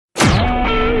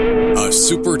A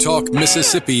Super Talk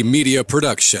Mississippi media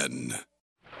production.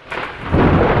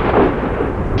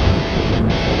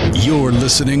 You're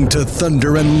listening to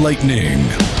Thunder and Lightning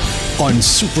on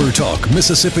Super Talk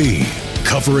Mississippi,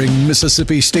 covering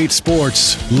Mississippi State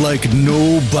sports like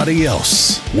nobody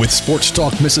else. With Sports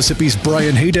Talk Mississippi's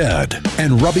Brian Haydad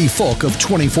and Robbie Falk of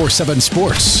 24/7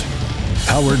 Sports.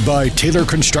 Powered by Taylor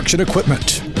Construction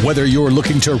Equipment. Whether you're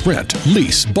looking to rent,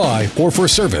 lease, buy, or for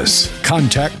service,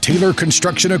 contact Taylor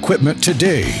Construction Equipment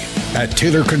today at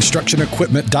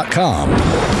TaylorConstructionEquipment.com.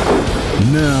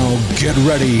 Now get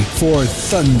ready for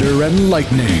Thunder and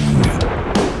Lightning.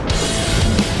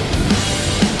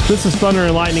 This is Thunder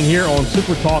and Lightning here on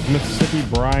Super Talk Mississippi.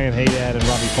 Brian Haydad and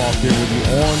Robbie Falk here with you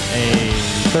on a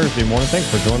Thursday morning.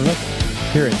 Thanks for joining us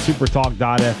here at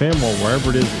supertalk.fm or wherever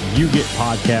it is you get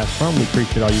podcasts from. We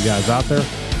appreciate all you guys out there.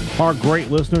 Our great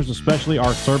listeners, especially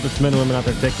our servicemen and women out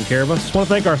there taking care of us. Just want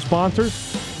to thank our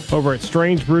sponsors over at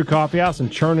Strange Brew Coffee House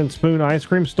and Churn and Spoon Ice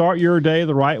Cream. Start your day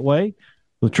the right way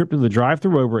with a trip to the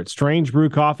drive-thru over at Strange Brew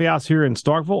Coffee House here in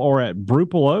Starkville or at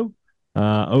Brupolo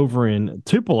over in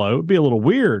Tupelo. It'd be a little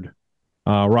weird,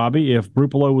 Robbie, if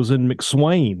Brupolo was in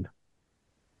McSwain.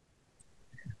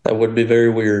 That would be very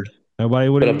weird. Nobody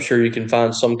would. But I'm sure you can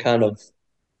find some kind of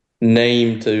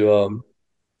name to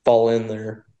fall in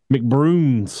there.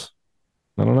 McBroons.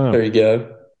 I don't know. There you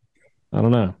go. I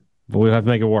don't know. But we'll have to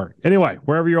make it work. Anyway,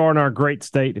 wherever you are in our great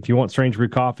state, if you want Strange Brew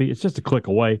Coffee, it's just a click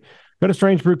away. Go to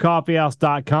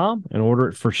strangebrewcoffeehouse.com and order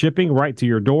it for shipping right to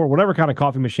your door. Whatever kind of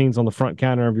coffee machine's on the front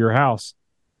counter of your house,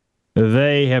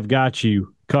 they have got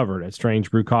you covered at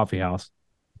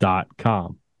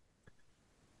strangebrewcoffeehouse.com.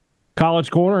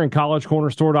 College Corner and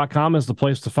collegecornerstore.com is the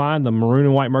place to find the maroon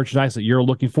and white merchandise that you're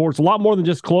looking for. It's a lot more than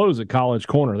just clothes at College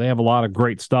Corner. They have a lot of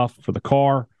great stuff for the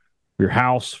car, for your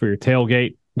house, for your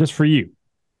tailgate, just for you.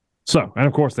 So, and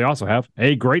of course, they also have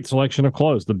a great selection of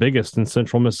clothes, the biggest in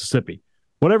central Mississippi.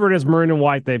 Whatever it is, maroon and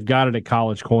white, they've got it at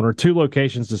College Corner. 2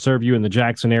 locations to serve you in the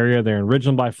Jackson area. They're in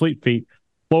Ridgeland by Fleet Feet,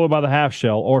 Flowwood by the Half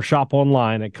Shell, or shop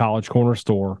online at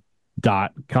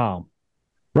collegecornerstore.com.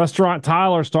 Restaurant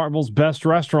Tyler, Starkville's best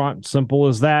restaurant. Simple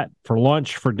as that. For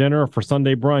lunch, for dinner, for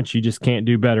Sunday brunch, you just can't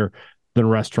do better than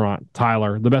Restaurant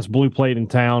Tyler. The best blue plate in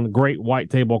town, great white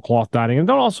tablecloth dining. And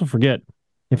don't also forget,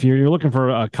 if you're looking for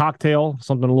a cocktail,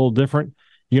 something a little different,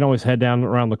 you can always head down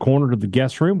around the corner to the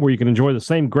guest room where you can enjoy the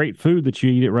same great food that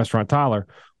you eat at Restaurant Tyler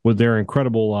with their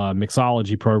incredible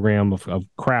mixology program of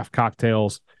craft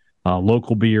cocktails,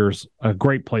 local beers, a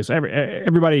great place.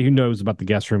 Everybody who knows about the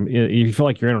guest room, you feel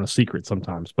like you're in on a secret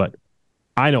sometimes, but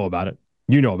I know about it.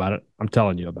 You know about it. I'm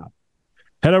telling you about it.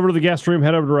 Head over to the guest room.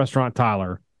 Head over to Restaurant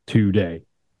Tyler today.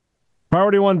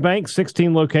 Priority One Bank,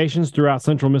 16 locations throughout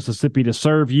central Mississippi to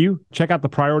serve you. Check out the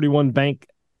Priority One Bank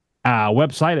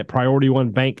website at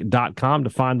PriorityOneBank.com to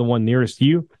find the one nearest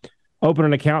you. Open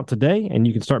an account today, and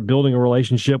you can start building a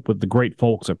relationship with the great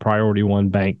folks at Priority One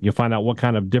Bank. You'll find out what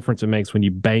kind of difference it makes when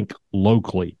you bank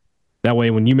locally. That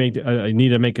way, when you need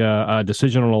to make a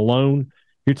decision on a loan,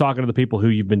 you're talking to the people who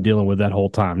you've been dealing with that whole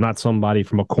time, not somebody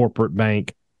from a corporate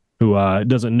bank who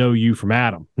doesn't know you from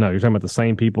Adam. No, you're talking about the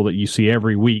same people that you see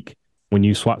every week when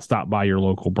you stop by your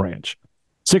local branch.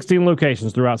 16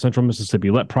 locations throughout central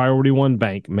Mississippi. Let Priority One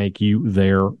Bank make you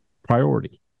their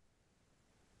priority.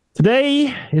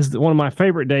 Today is one of my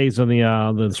favorite days on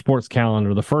the sports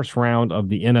calendar, the first round of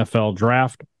the NFL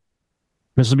draft.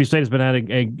 Mississippi State has been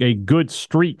having a good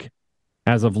streak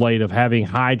as of late of having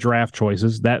high draft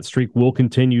choices. That streak will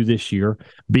continue this year,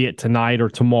 be it tonight or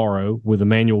tomorrow, with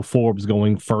Emmanuel Forbes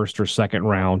going first or second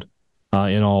round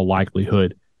in all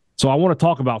likelihood. So I want to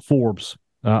talk about Forbes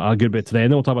a good bit today,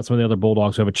 and then we'll talk about some of the other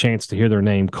Bulldogs who have a chance to hear their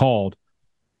name called.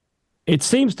 It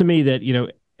seems to me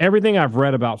that, everything I've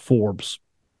read about Forbes,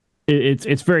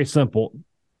 it's very simple.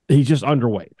 He's just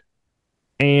underweight.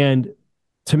 And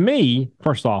to me,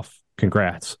 first off,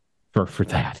 congrats for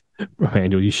that.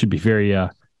 Emmanuel, you should be very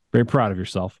proud of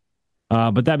yourself.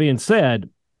 But that being said,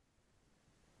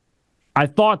 I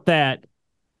thought that,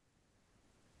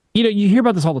 you hear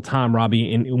about this all the time,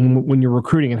 Robbie, when you're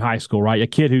recruiting in high school, right? A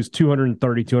kid who's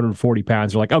 230, 240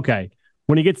 pounds, you're like, okay,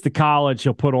 when he gets to college,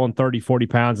 he'll put on 30, 40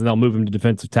 pounds, and they'll move him to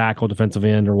defensive tackle, defensive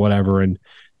end, or whatever, and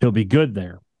he'll be good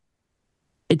there.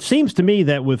 It seems to me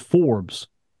that with Forbes,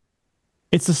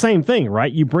 it's the same thing, right?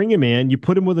 You bring him in, you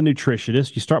put him with a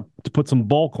nutritionist, you start to put some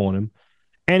bulk on him,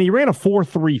 and he ran a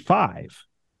 4.35,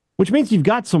 which means you've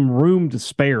got some room to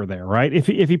spare there, right? If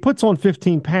he puts on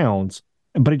 15 pounds,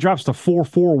 but he drops to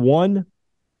 4.41,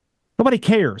 nobody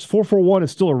cares. 4.41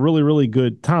 is still a really, really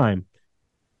good time.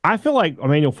 I feel like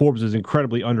Emmanuel Forbes is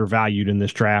incredibly undervalued in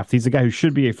this draft. He's a guy who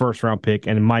should be a first-round pick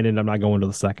and might end up not going to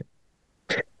the second.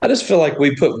 I just feel like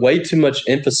we put way too much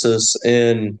emphasis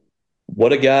in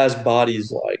what a guy's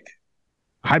body's like.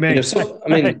 I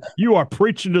mean, you are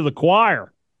preaching to the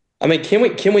choir. I mean,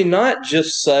 can we not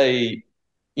just say,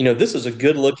 this is a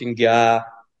good looking guy.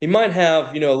 He might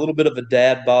have, a little bit of a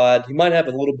dad bod. He might have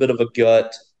a little bit of a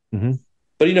gut. Mm-hmm.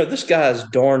 But, this guy is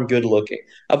darn good looking.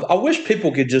 I wish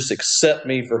people could just accept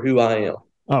me for who I am.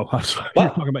 Oh, you're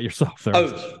talking about yourself there.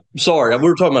 Oh, sorry. We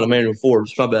were talking about Emmanuel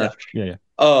Forbes. My bad. Yeah.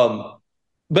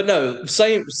 But no,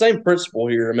 same principle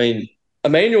here. I mean,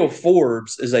 Emmanuel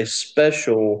Forbes is a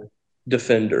special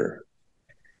defender.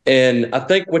 And I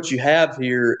think what you have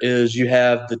here is you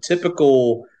have the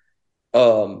typical,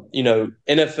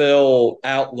 NFL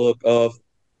outlook of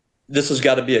this has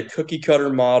got to be a cookie cutter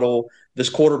model. This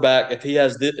quarterback, if he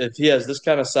has this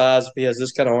kind of size, if he has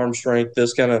this kind of arm strength,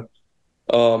 this kind of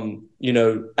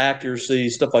accuracy,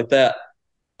 stuff like that.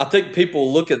 I think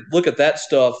people look at that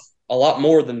stuff a lot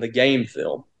more than the game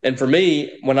film. And for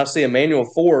me, when I see Emmanuel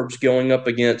Forbes going up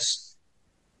against,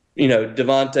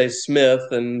 Devontae Smith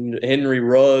and Henry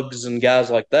Ruggs and guys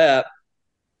like that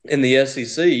in the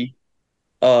SEC,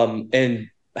 and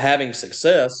having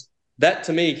success, that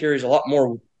to me carries a lot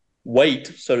more weight,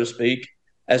 so to speak,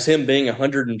 as him being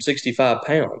 165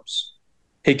 pounds.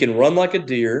 He can run like a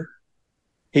deer.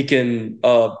 He can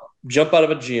jump out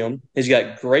of a gym. He's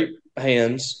got great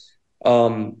hands.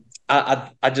 I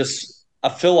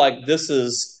feel like this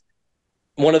is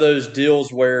one of those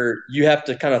deals where you have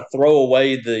to kind of throw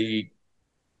away the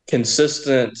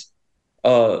consistent.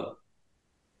 I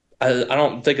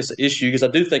don't think it's an issue because I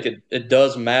do think it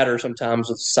does matter sometimes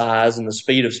with size and the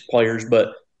speed of players. But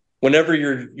whenever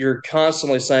you're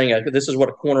constantly saying this is what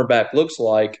a cornerback looks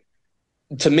like,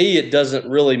 to me it doesn't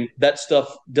really, that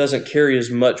stuff doesn't carry as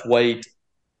much weight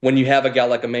when you have a guy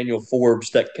like Emmanuel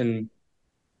Forbes that can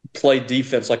play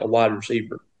defense like a wide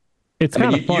receiver. It's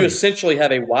kind of funny. You essentially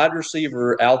have a wide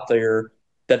receiver out there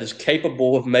that is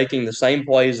capable of making the same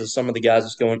plays as some of the guys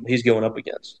he's going up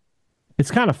against.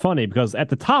 It's kind of funny because at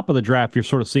the top of the draft, you're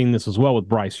sort of seeing this as well with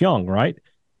Bryce Young, right?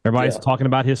 Everybody's talking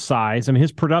about his size. I mean,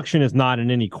 his production is not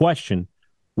in any question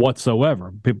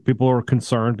whatsoever. People are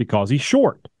concerned because he's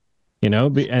short. And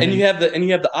you have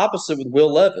the opposite with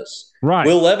Will Levis. Right.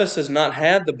 Will Levis has not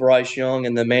had the Bryce Young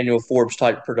and the Emmanuel Forbes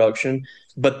type production,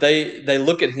 but they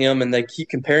look at him and they keep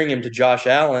comparing him to Josh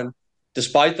Allen,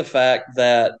 despite the fact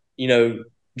that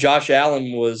Josh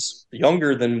Allen was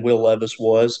younger than Will Levis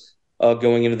was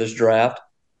going into this draft,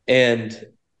 and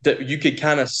that you could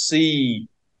kind of see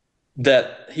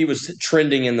that he was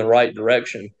trending in the right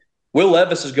direction. Will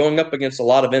Levis is going up against a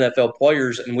lot of NFL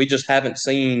players, and we just haven't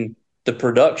seen the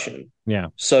production. Yeah.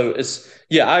 So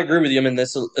I agree with you. I mean,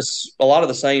 it's a lot of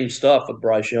the same stuff with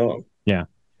Bryce Young. Yeah.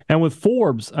 And with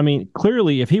Forbes, I mean,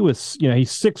 clearly if he was,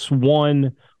 he's 6'1",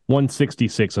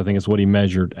 166, I think is what he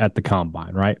measured at the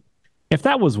combine, right? If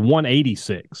that was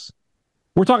 186,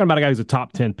 we're talking about a guy who's a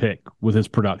top 10 pick with his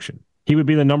production. He would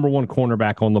be the number one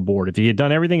cornerback on the board. If he had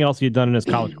done everything else he had done in his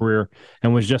college career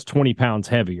and was just 20 pounds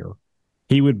heavier,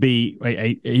 he would be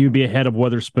ahead of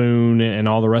Witherspoon and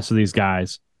all the rest of these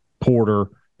guys, Porter,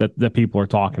 that people are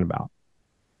talking about.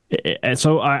 And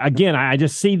so, again, I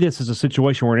just see this as a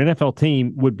situation where an NFL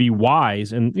team would be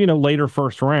wise and, later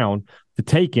first round to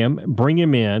take him, bring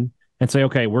him in, and say,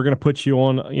 okay, we're going to put you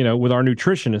on, with our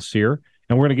nutritionists here,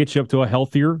 and we're going to get you up to a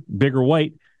healthier, bigger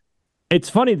weight. It's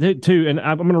funny, too, and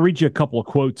I'm going to read you a couple of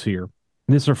quotes here.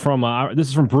 This is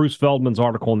from Bruce Feldman's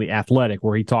article in The Athletic,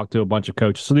 where he talked to a bunch of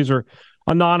coaches. So these are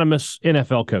anonymous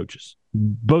NFL coaches.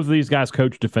 Both of these guys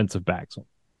coach defensive backs.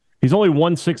 He's only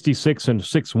 166 and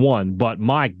 6'1", but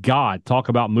my God, talk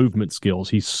about movement skills.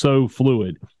 He's so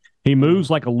fluid. He moves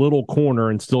like a little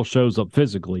corner and still shows up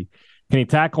physically. Can he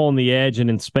tackle on the edge and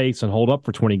in space and hold up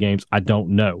for 20 games? I don't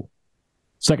know.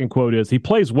 Second quote is, he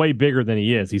plays way bigger than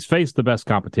he is. He's faced the best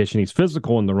competition. He's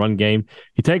physical in the run game.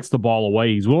 He takes the ball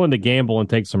away. He's willing to gamble and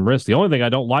take some risks. The only thing I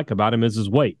don't like about him is his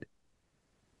weight.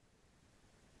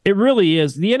 It really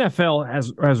is. The NFL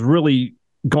has really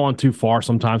gone too far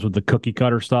sometimes with the cookie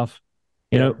cutter stuff.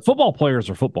 Football players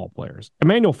are football players.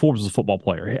 Emmanuel Forbes is a football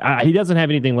player. He doesn't have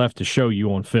anything left to show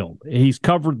you on film. He's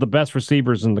covered the best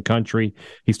receivers in the country.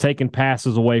 He's taken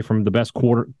passes away from the best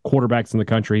quarterbacks in the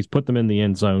country. He's put them in the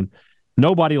end zone.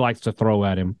 Nobody likes to throw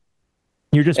at him.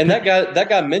 That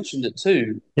guy mentioned it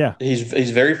too. Yeah,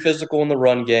 he's very physical in the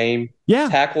run game. Yeah,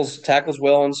 tackles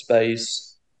well in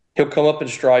space. He'll come up and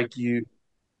strike you.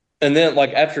 And then,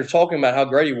 after talking about how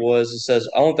great he was, he says,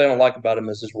 "The only thing I don't like about him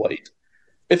is his weight."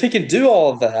 If he can do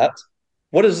all of that,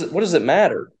 what does it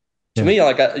matter? To me,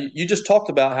 you just talked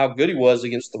about how good he was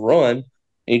against the run, and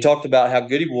you talked about how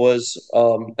good he was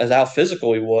as how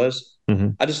physical he was. Mm-hmm.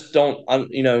 I just don't,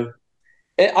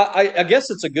 I guess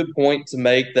it's a good point to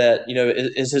make that,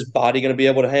 is his body going to be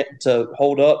able to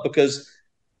hold up? Because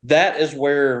that is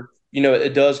where,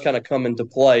 it does kind of come into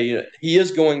play. He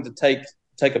is going to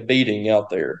take a beating out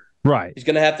there. Right. He's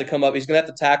going to have to come up. He's going to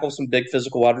have to tackle some big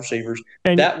physical wide receivers.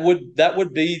 And That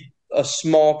would be a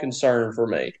small concern for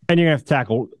me. And you're going to have to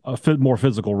tackle more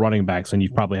physical running backs than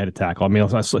you've probably had to tackle. I mean,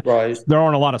 Right. There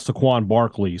aren't a lot of Saquon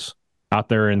Barkleys out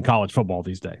there in college football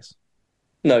these days.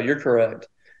 No, you're correct.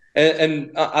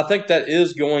 And I think that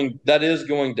is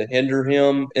going to hinder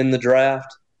him in the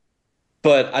draft.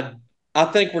 But I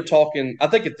think we're talking. I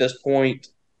think at this point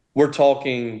we're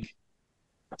talking.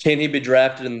 Can he be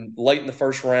drafted late in the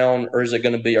first round, or is it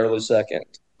going to be early second?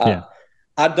 Yeah.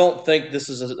 I don't think this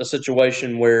is a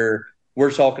situation where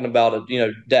we're talking about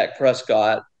Dak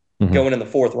Prescott going in the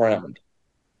fourth round.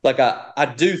 Like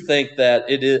I do think that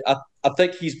it is. I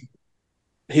think he's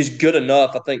good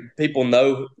enough. I think people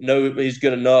know he's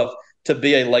good enough to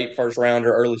be a late first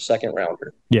rounder, early second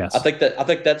rounder. Yes. I think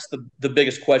that's the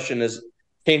biggest question is,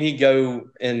 can he go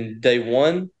in day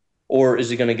one, or is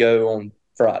he going to go on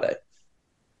Friday?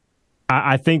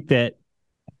 I think that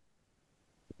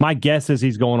my guess is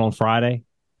he's going on Friday,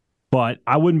 but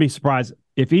I wouldn't be surprised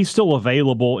if he's still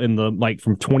available in the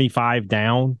from 25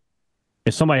 down.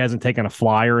 If somebody hasn't taken a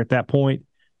flyer at that point,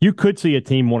 you could see a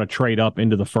team want to trade up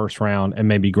into the first round and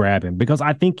maybe grab him, because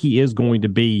I think he is going to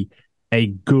be a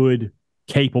good,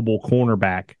 capable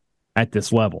cornerback at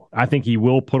this level. I think he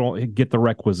will get the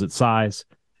requisite size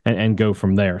and go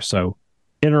from there. So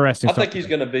interesting. I think he's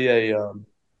going to be a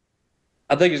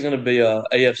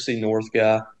AFC North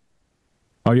guy.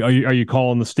 Are you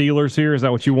calling the Steelers here? Is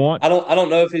that what you want? I don't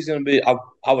know if he's going to be.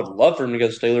 I would love for him to go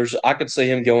to Steelers. I could see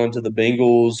him going to the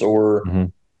Bengals or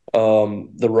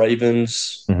the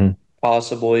Ravens,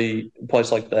 possibly a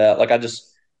place like that.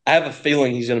 I have a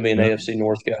feeling he's going to be an AFC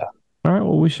North guy. All right,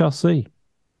 well, we shall see.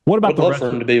 What about I'd love for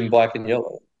him to be in black and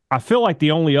yellow? I feel like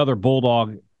the only other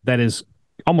Bulldog that is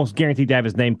almost guaranteed to have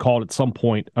his name called at some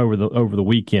point over the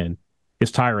weekend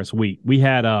is Tyrus Wheat. We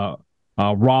had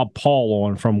Rob Paul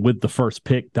on from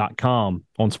withthefirstpick.com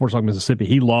on Sports Talk Mississippi.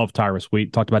 He loved Tyrus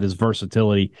Wheat, talked about his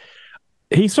versatility.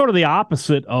 He's sort of the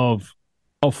opposite of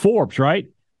Forbes, right?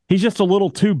 He's just a little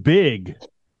too big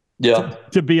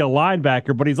to be a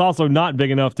linebacker, but he's also not big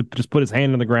enough to just put his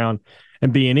hand in the ground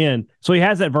and be an end. So he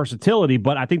has that versatility,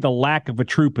 but I think the lack of a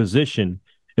true position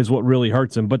is what really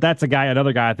hurts him. But that's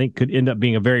another guy I think could end up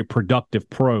being a very productive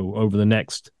pro over the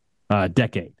next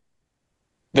decade.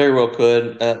 Very well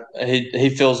could. He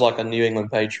feels like a New England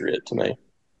Patriot to me.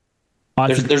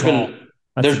 There's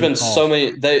been so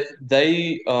many.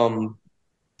 They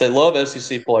love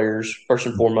SEC players first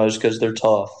and foremost because they're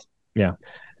tough. Yeah.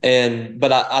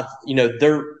 But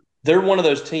they're one of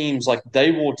those teams, like, they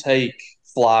will take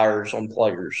flyers on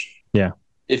players. Yeah.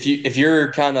 If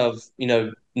you're kind of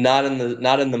not in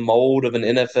the mold of an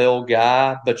NFL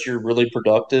guy, but you're really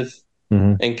productive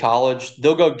in college,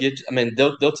 they'll go get. I mean,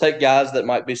 they'll take guys that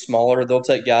might be smaller. They'll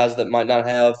take guys that might not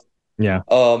have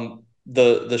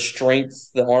the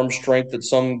strength, the arm strength that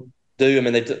some do. I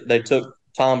mean, they took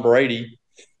Tom Brady,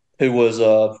 who was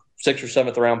a 6th or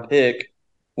 7th round pick,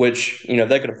 which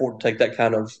they could afford to take that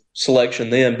kind of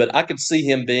selection then. But I could see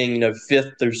him being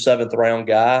 5th through 7th round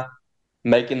guy,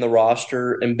 making the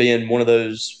roster and being one of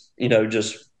those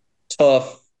just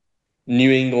tough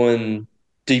New England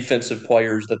defensive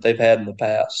players that they've had in the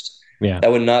past. Yeah,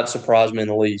 that would not surprise me in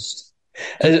the least.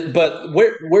 But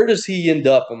where does he end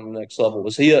up on the next level?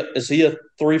 Is he a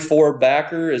 3-4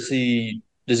 backer? Does he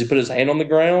put his hand on the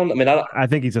ground? I mean, I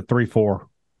think he's a 3-4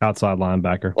 outside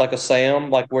linebacker, like a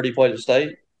Sam. Like, where do he play at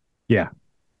State? Yeah,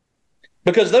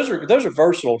 because those are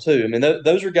versatile too. I mean,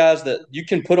 those are guys that you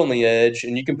can put on the edge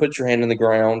and you can put your hand in the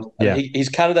ground. Yeah, he's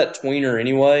kind of that tweener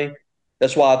anyway.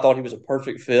 That's why I thought he was a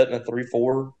perfect fit in a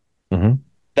 3-4.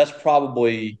 That's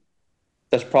probably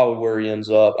where he ends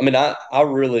up. I mean, I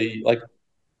really like.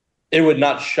 It would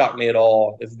not shock me at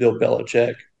all if Bill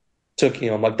Belichick took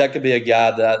him. Like, that could be a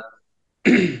guy that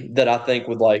that I think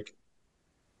would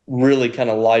really kind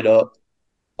of light up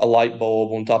a light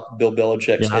bulb on top of Bill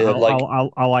Belichick's head.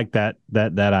 I like that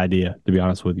idea, to be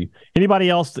honest with you. Anybody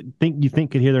else that you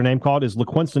think could hear their name called? Is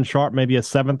LaQuinston Sharp maybe a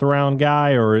 7th round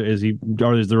guy, or is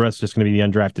the rest just going to be the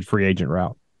undrafted free agent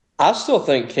route? I still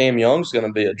think Cam Young's going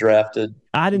to be a drafted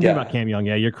I didn't guy. think about Cam Young.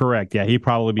 Yeah, you're correct. Yeah, he'd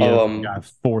probably be a guy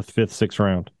 4th, 5th, 6th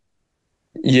round.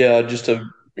 Yeah, just a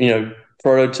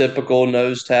prototypical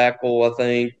nose tackle. I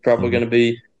think probably going to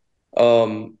be.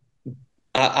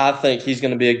 I think he's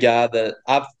going to be a guy that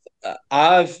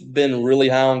I've been really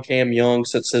high on Cam Young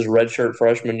since his redshirt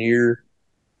freshman year,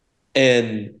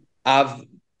 and I've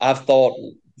thought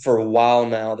for a while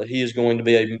now that he is going to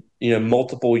be a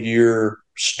multiple year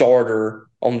starter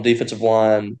on the defensive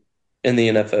line in the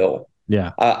NFL.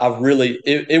 Yeah. I really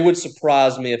it would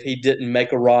surprise me if he didn't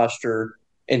make a roster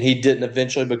and he didn't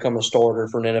eventually become a starter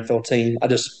for an NFL team. I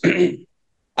just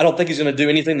I don't think he's going to do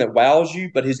anything that wows you,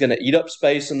 but he's going to eat up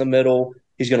space in the middle.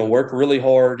 He's going to work really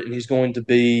hard, and he's going to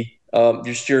be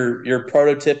just your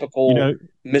prototypical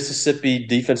Mississippi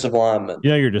defensive lineman.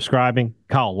 You're describing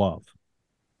Kyle Love.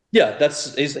 Yeah,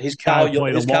 he's Kyle.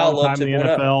 He's Kyle Love in the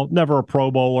NFL. Never a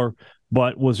Pro Bowler,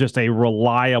 but was just a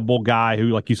reliable guy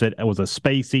who, like you said, was a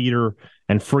space eater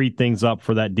and freed things up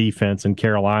for that defense in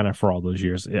Carolina for all those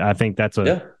years. I think that's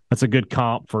a good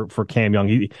comp for Cam Young.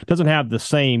 He doesn't have the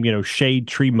same shade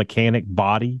tree mechanic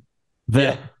body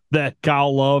that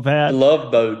Kyle Love had.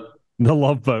 The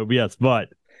love boat, yes, but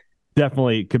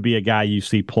definitely could be a guy you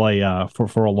see play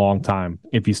for a long time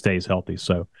if he stays healthy.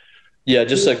 So. Yeah,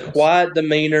 just a quiet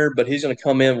demeanor, but he's going to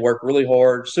come in, work really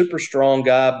hard, super strong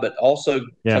guy, but also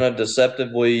kind of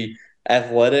deceptively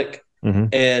athletic.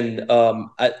 Mm-hmm. And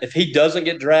if he doesn't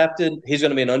get drafted, he's going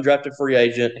to be an undrafted free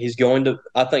agent.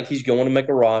 I think he's going to make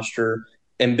a roster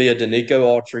and be a Danico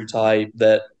Autry type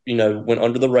that, went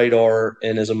under the radar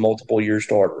and is a multiple year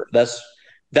starter. That's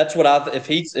what if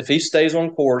he stays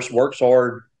on course, works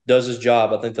hard, does his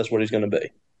job, I think that's what he's going to be.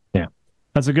 Yeah.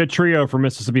 That's a good trio for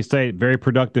Mississippi State. Very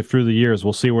productive through the years.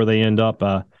 We'll see where they end up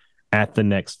at the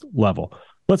next level.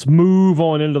 Let's move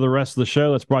on into the rest of the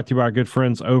show. That's brought to you by our good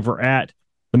friends over at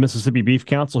the Mississippi Beef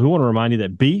Council, who want to remind you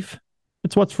that beef,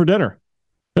 it's what's for dinner.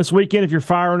 This weekend, if you're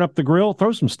firing up the grill,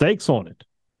 throw some steaks on it.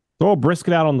 Throw a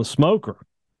brisket out on the smoker.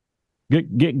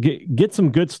 Get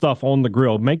some good stuff on the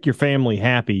grill. Make your family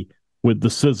happy with the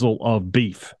sizzle of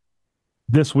beef.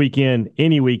 This weekend,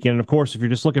 any weekend. And of course, if you're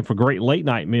just looking for great late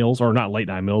night meals, or not late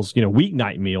night meals,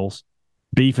 weeknight meals,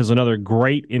 beef is another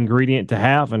great ingredient to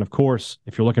have. And of course,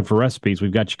 if you're looking for recipes,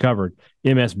 we've got you covered.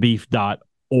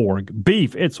 msbeef.org.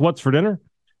 Beef, it's what's for dinner.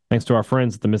 Thanks to our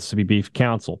friends at the Mississippi Beef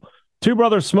Council. Two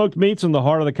Brothers Smoked Meats in the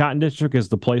heart of the Cotton District is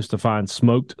the place to find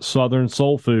smoked Southern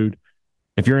soul food.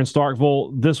 If you're in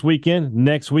Starkville this weekend,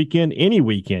 next weekend, any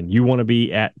weekend, you want to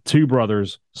be at Two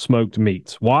Brothers Smoked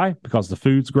Meats. Why? Because the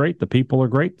food's great, the people are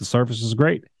great, the service is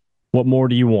great. What more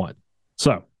do you want?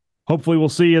 So, hopefully we'll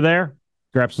see you there.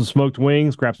 Grab some smoked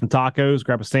wings, grab some tacos,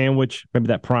 grab a sandwich, maybe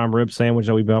that prime rib sandwich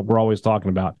that we're always talking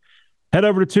about. Head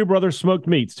over to Two Brothers Smoked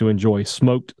Meats to enjoy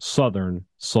smoked Southern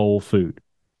soul food.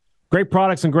 Great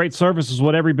products and great service is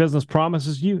what every business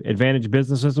promises you. Advantage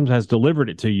Business Systems has delivered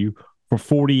it to you for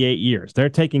 48 years. They're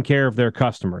taking care of their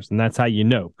customers, and that's how you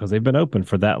know, because they've been open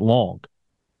for that long.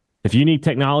 If you need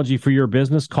technology for your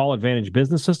business, call Advantage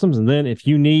Business Systems, and then if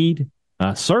you need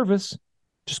service,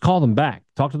 just call them back.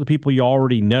 Talk to the people you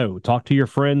already know. Talk to your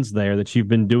friends there that you've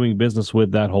been doing business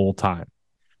with that whole time.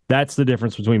 That's the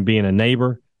difference between being a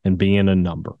neighbor and being a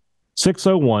number.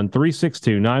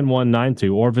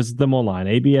 601-362-9192, or visit them online,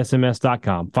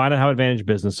 absms.com. Find out how Advantage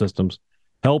Business Systems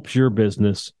helps your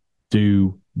business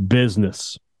do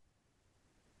business.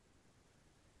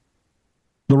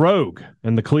 The Rogue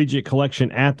and the Collegiate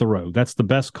Collection at the Rogue. That's the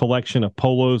best collection of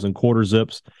polos and quarter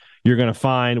zips you're going to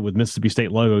find with Mississippi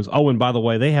State logos. Oh, and by the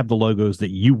way, they have the logos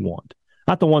that you want,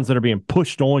 not the ones that are being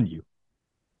pushed on you.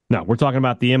 No, we're talking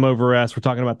about the M over S. We're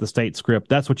talking about the state script.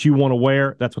 That's what you want to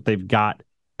wear. That's what they've got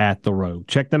at the Rogue.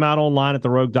 Check them out online at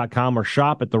therogue.com or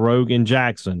shop at the Rogue in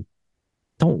Jackson.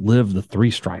 Don't live the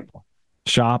three-stripe.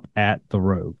 Shop at the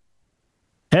Rogue.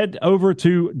 Head over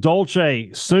to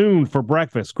Dolce soon for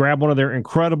breakfast. Grab one of their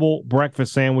incredible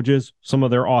breakfast sandwiches, some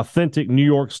of their authentic New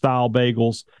York-style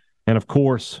bagels, and, of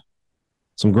course,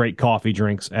 some great coffee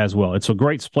drinks as well. It's a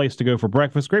great place to go for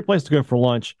breakfast, great place to go for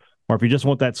lunch, or if you just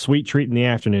want that sweet treat in the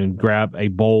afternoon, grab a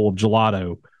bowl of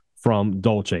gelato from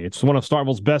Dolce. It's one of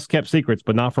Starkville's best-kept secrets,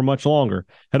 but not for much longer.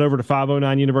 Head over to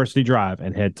 509 University Drive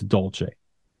and head to Dolce.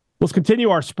 Let's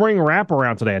continue our spring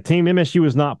wraparound today. A team MSU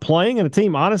is not playing, and a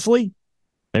team, honestly,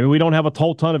 maybe we don't have a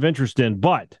whole ton of interest in,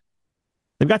 but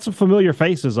they've got some familiar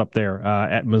faces up there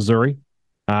at Missouri.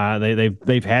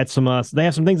 They've had some. They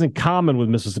have some things in common with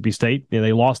Mississippi State.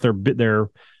 They lost their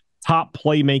top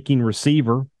playmaking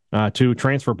receiver to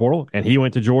transfer portal, and he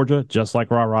went to Georgia just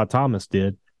like Rod Thomas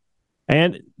did.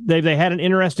 And they had an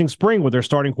interesting spring with their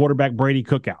starting quarterback Brady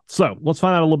Cookout. So let's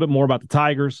find out a little bit more about the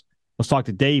Tigers. Let's talk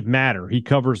to Dave Matter. He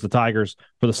covers the Tigers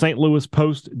for the St. Louis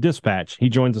Post-Dispatch. He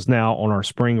joins us now on our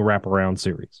spring wraparound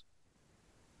series.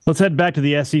 Let's head back to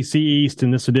the SEC East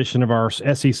in this edition of our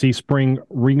SEC spring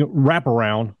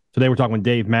wraparound. Today we're talking with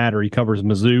Dave Matter. He covers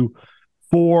Mizzou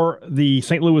for the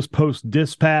St. Louis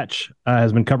Post-Dispatch.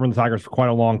 Has been covering the Tigers for quite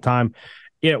a long time.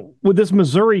 With this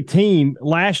Missouri team,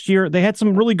 last year they had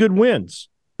some really good wins.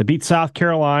 They beat South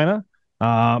Carolina.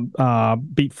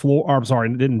 Beat Florida. I'm sorry,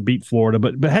 didn't beat Florida,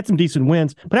 but had some decent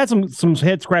wins, but had some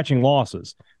head scratching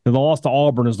losses. The loss to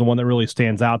Auburn is the one that really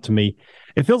stands out to me.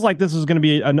 It feels like this is going to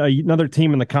be another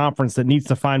team in the conference that needs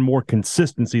to find more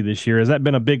consistency this year. Has that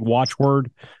been a big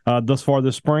watchword thus far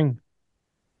this spring?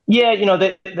 Yeah,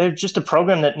 they're just a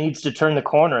program that needs to turn the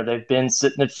corner. They've been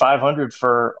sitting at 500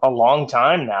 for a long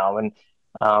time now, and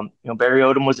Barry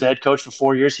Odom was the head coach for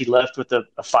 4 years. He left with a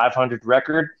 500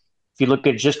 record. If you look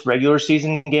at just regular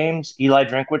season games, Eli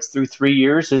Drinkwitz through 3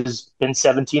 years has been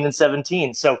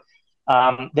 17-17. So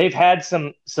they've had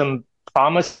some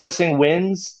promising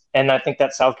wins, and I think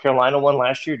that South Carolina one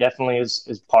last year definitely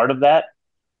is part of that.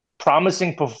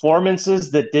 Promising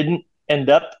performances that didn't end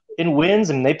up in wins,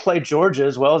 and they played Georgia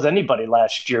as well as anybody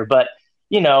last year. But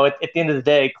at the end of the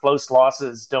day, close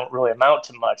losses don't really amount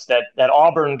to much. That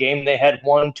Auburn game, they had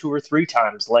won 2 or 3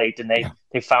 times late, and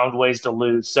they found ways to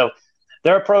lose. So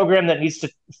they're a program that needs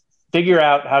to figure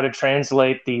out how to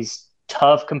translate these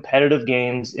tough competitive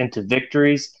games into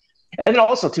victories. And then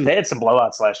also, too, they had some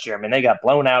blowouts last year. I mean, they got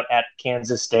blown out at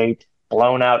Kansas State,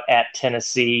 blown out at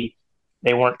Tennessee.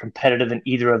 They weren't competitive in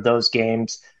either of those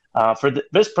games. For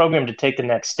this program to take the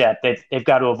next step, they've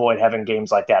got to avoid having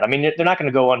games like that. I mean, they're not going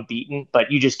to go unbeaten,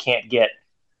 but you just can't get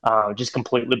just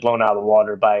completely blown out of the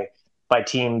water by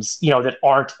teams, that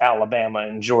aren't Alabama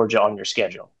and Georgia on your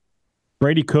schedule.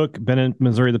 Brady Cook, been in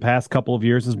Missouri the past couple of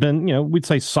years, has been, we'd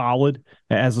say solid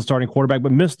as a starting quarterback,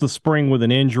 but missed the spring with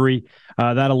an injury.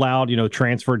 That allowed,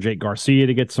 transfer Jake Garcia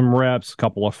to get some reps, a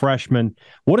couple of freshmen.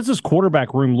 What does this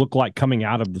quarterback room look like coming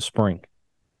out of the spring?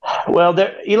 Well,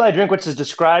 Eli Drinkwitz is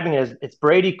describing it as it's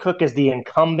Brady Cook as the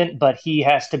incumbent, but he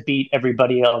has to beat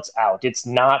everybody else out. It's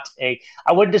not I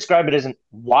wouldn't describe it as a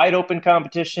wide open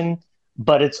competition,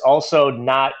 but it's also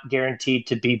not guaranteed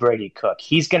to be Brady Cook.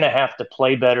 He's going to have to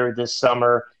play better this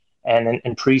summer and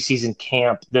in preseason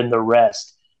camp than the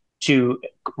rest to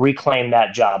reclaim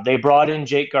that job. They brought in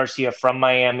Jake Garcia from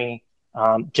Miami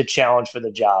to challenge for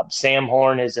the job. Sam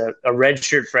Horn is a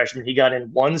redshirt freshman. He got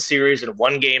in one series and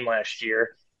one game last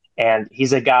year, and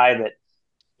he's a guy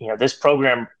that this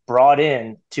program brought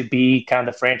in to be kind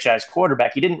of the franchise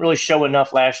quarterback. He didn't really show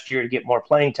enough last year to get more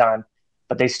playing time,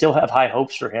 but they still have high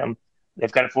hopes for him.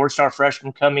 They've got a 4-star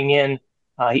freshman coming in.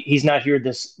 He's not here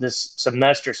this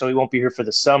semester, so he won't be here for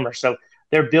the summer. So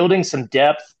they're building some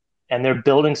depth, and they're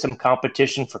building some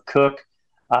competition for Cook.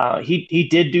 He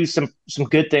did do some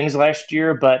good things last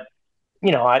year, but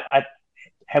I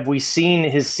have we seen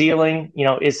his ceiling?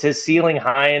 Is his ceiling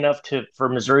high enough for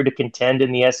Missouri to contend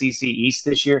in the SEC East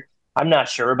this year? I'm not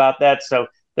sure about that. So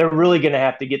they're really going to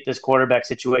have to get this quarterback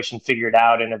situation figured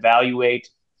out and evaluate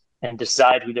and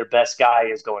decide who their best guy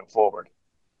is going forward.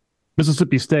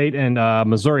 Mississippi State and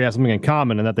Missouri have something in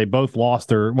common in that they both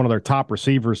lost one of their top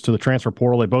receivers to the transfer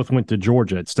portal. They both went to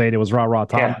Georgia. At State, it was Ra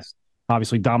Thomas. Yeah.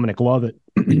 Obviously, Dominic Lovett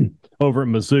over at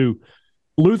Mizzou.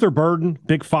 Luther Burden,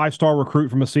 big 5-star recruit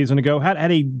from a season ago,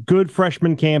 had a good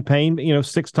freshman campaign,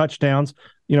 6 touchdowns,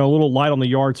 a little light on the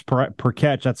yards per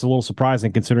catch. That's a little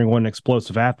surprising considering what an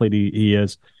explosive athlete he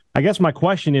is. I guess my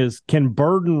question is, can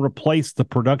Burden replace the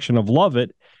production of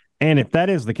Lovett? And if that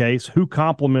is the case, who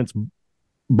complements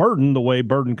Burden the way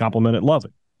Burden complemented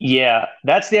Lovett? Yeah,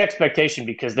 that's the expectation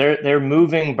because they're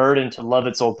moving Burden to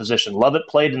Lovett's old position. Lovett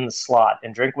played in the slot,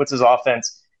 and Drinkwitz's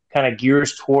offense kind of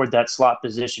gears toward that slot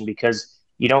position because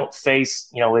you don't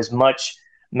face, as much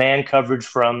man coverage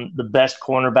from the best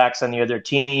cornerbacks on the other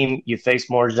team. You face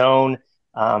more zone.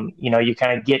 You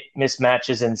kind of get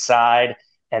mismatches inside.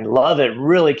 And Lovett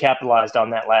really capitalized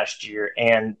on that last year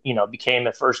and, became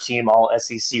a first-team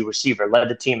all-SEC receiver, led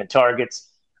the team in targets,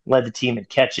 led the team in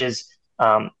catches,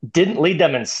 didn't lead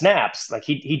them in snaps. Like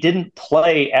he didn't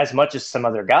play as much as some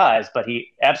other guys, but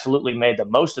he absolutely made the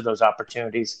most of those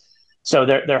opportunities. So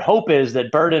their hope is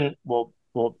that Burden will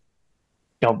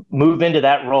move into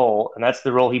that role, and that's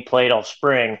the role he played all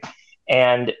spring.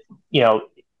 And,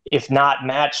 if not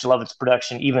match Lovett's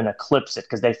production, even eclipse it,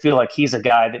 because they feel like he's a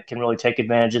guy that can really take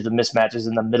advantage of the mismatches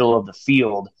in the middle of the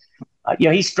field.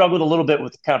 He struggled a little bit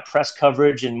with kind of press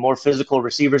coverage and more physical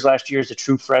receivers last year as a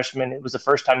true freshman. It was the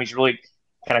first time he's really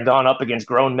kind of gone up against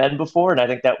grown men before, and I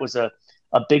think that was a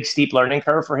big, steep learning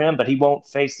curve for him, but he won't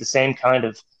face the same kind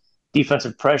of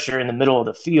defensive pressure in the middle of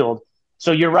the field.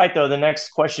 So you're right, though. The next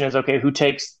question is, okay, who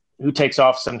takes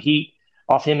off some heat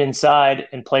off him inside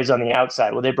and plays on the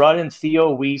outside? Well, they brought in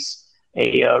Theo Weiss,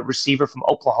 a receiver from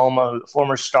Oklahoma, a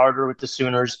former starter with the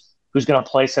Sooners, who's going to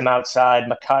play some outside.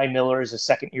 Mekhi Miller is a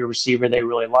second-year receiver they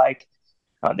really like.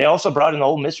 They also brought in the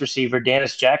Ole Miss receiver,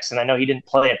 Dennis Jackson. I know he didn't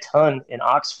play a ton in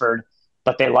Oxford,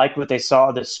 but they liked what they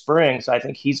saw this spring, so I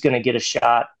think he's going to get a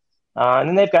shot And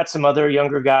then they've got some other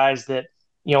younger guys that,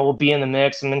 will be in the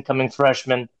mix, some incoming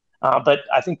freshmen. But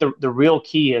I think the real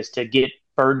key is to get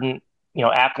Burden,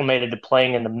 acclimated to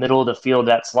playing in the middle of the field,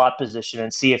 that slot position,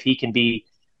 and see if he can be,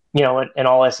 an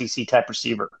all SEC type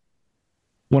receiver.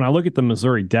 When I look at the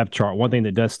Missouri depth chart, one thing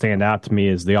that does stand out to me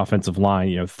is the offensive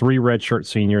line. 3 redshirt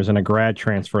seniors and a grad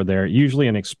transfer there. Usually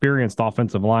an experienced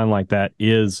offensive line like that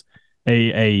is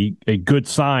a good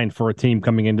sign for a team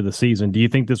coming into the season. Do you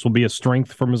think this will be a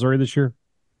strength for Missouri this year?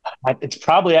 It's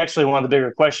probably actually one of the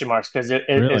bigger question marks because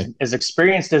Really? as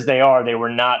experienced as they are, they were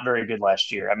not very good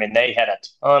last year. I mean, they had a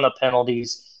ton of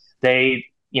penalties. The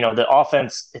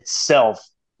offense itself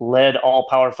led all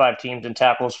Power 5 teams in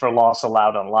tackles for loss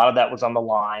allowed, and a lot of that was on the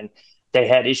line. They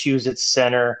had issues at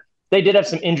center. They did have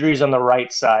some injuries on the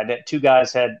right side. 2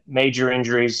 guys had major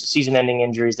injuries, season-ending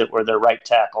injuries that were their right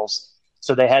tackles,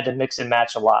 so they had to mix and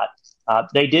match a lot.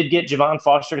 They did get Javon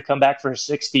Foster to come back for his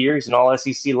 6th year. He's an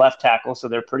all-SEC left tackle, so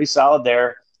they're pretty solid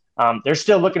there. They're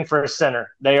still looking for a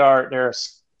center. They're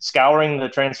scouring the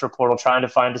transfer portal, trying to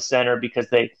find a center because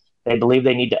they believe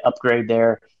they need to upgrade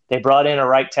there. They brought in a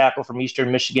right tackle from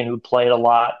Eastern Michigan who played a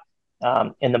lot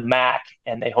in the MAC,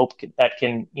 and they hope that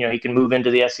he can move into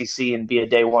the SEC and be a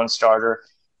day one starter.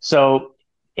 So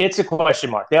it's a question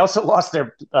mark. They also lost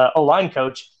their O-line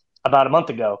coach about a month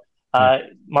ago.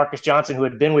 Marcus Johnson, who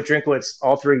had been with Drinkwitz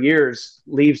all 3 years,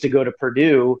 leaves to go to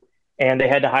Purdue, and they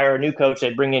had to hire a new coach.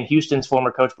 They bring in Houston's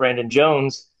former coach, Brandon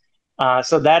Jones.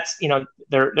 So that's,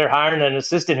 they're hiring an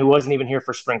assistant who wasn't even here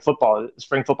for spring football.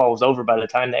 Spring football was over by the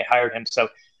time they hired him. So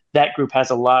that group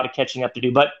has a lot of catching up to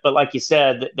do. But like you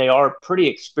said, they are pretty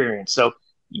experienced. So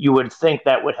you would think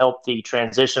that would help the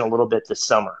transition a little bit this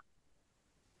summer.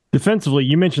 Defensively,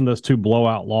 you mentioned those 2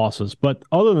 blowout losses, but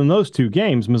other than those 2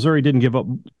 games, Missouri didn't give up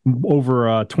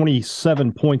over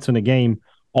 27 points in a game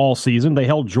all season. They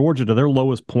held Georgia to their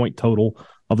lowest point total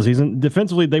of the season.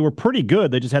 Defensively, they were pretty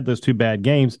good. They just had those 2 bad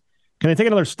games. Can they take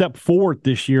another step forward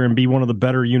this year and be one of the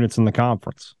better units in the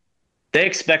conference? They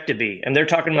expect to be, and they're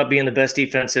talking about being the best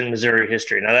defense in Missouri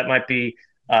history. Now, that might be,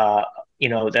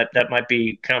 that might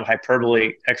be kind of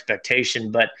hyperbole expectation,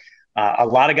 but a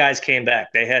lot of guys came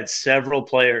back. They had several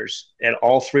players at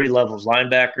all 3 levels,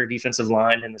 linebacker, defensive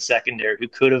line, and the secondary, who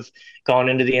could have gone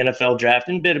into the NFL draft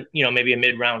and been, maybe a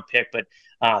mid-round pick. But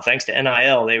thanks to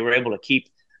NIL, they were able to keep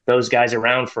those guys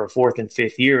around for a 4th and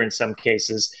 5th year in some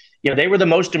cases. They were the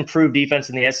most improved defense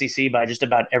in the SEC by just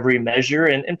about every measure.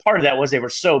 And part of that was they were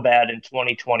so bad in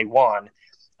 2021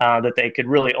 that they could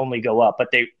really only go up. But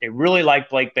they really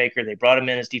liked Blake Baker. They brought him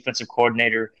in as defensive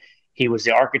coordinator. He was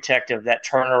the architect of that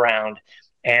turnaround.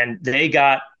 And they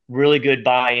got really good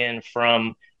buy-in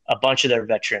from a bunch of their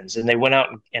veterans. And they went out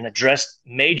and addressed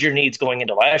major needs going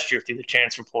into last year through the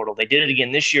transfer portal. They did it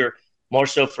again this year, more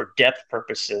so for depth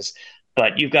purposes.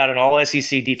 But you've got an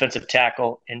all-SEC defensive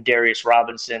tackle in Darius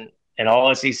Robinson, an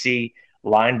all-SEC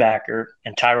linebacker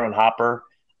and Tyrone Hopper.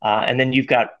 And then you've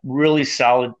got really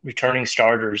solid returning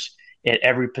starters at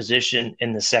every position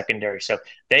in the secondary. So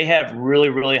they have really,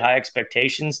 really high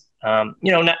expectations.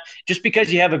 Not just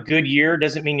because you have a good year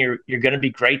doesn't mean you're going to be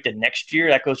great the next year.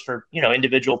 That goes for,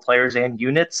 individual players and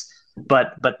units.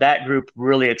 But that group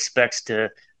really expects to,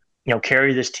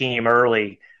 carry this team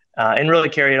early and really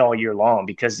carry it all year long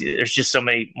because there's just so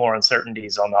many more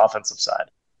uncertainties on the offensive side.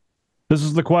 This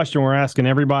is the question we're asking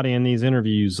everybody in these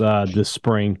interviews this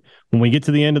spring. When we get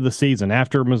to the end of the season,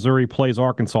 after Missouri plays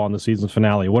Arkansas in the season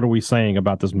finale, what are we saying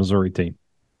about this Missouri team?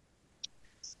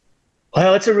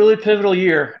 Well, it's a really pivotal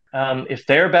year. If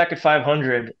they're back at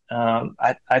 500,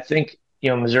 I think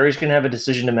Missouri's going to have a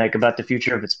decision to make about the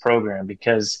future of its program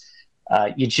because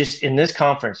you just in this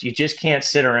conference, you just can't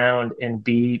sit around and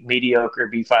be mediocre,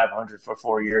 be 500 for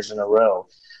 4 years in a row.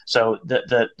 So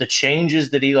the changes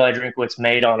that Eli Drinkwitz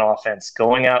made on offense,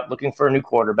 going out looking for a new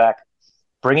quarterback,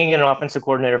 bringing in an offensive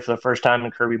coordinator for the first time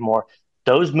in Kirby Moore,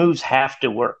 those moves have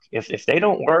to work. If they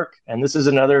don't work, and this is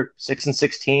another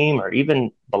 6-6 team or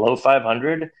even below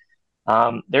 500,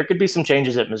 there could be some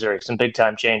changes at Missouri, some big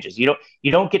time changes. You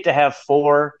don't get to have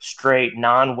 4 straight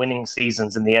non-winning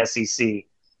seasons in the SEC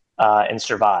and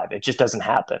survive. It just doesn't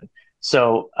happen.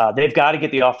 So they've got to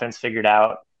get the offense figured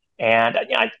out, and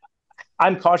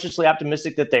I'm cautiously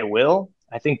optimistic that they will.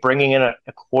 I think bringing in a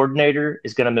coordinator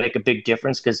is going to make a big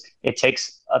difference because it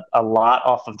takes a lot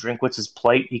off of Drinkwitz's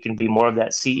plate. He can be more of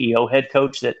that CEO head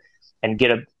coach and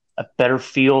get a better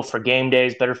feel for game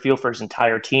days, better feel for his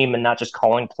entire team and not just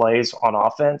calling plays on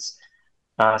offense.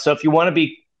 So if you want to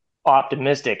be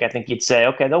optimistic, I think you'd say,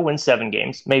 okay, they'll win 7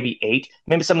 games, maybe 8.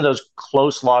 Maybe some of those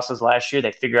close losses last year,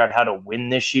 they figure out how to win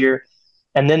this year.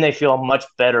 And then they feel much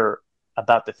better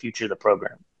about the future of the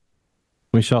program.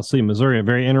 We shall see. Missouri, a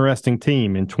very interesting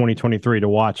team in 2023 to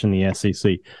watch in the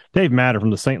SEC. Dave Matter from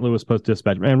the St. Louis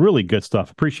Post-Dispatch. Man, really good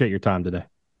stuff. Appreciate your time today.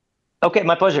 Okay,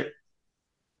 my pleasure.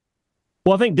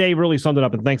 Well, I think Dave really summed it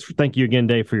up, and thank you again,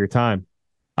 Dave, for your time.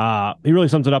 He really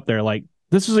sums it up there. Like,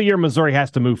 this is a year Missouri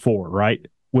has to move forward, right?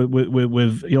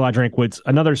 With Eli Drinkwitz,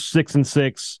 another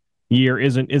 6-6 year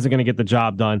isn't going to get the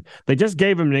job done. They just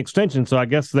gave him an extension, so I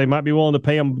guess they might be willing to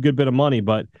pay him a good bit of money,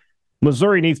 but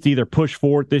Missouri needs to either push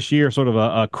forward this year, sort of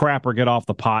a crap or get off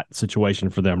the pot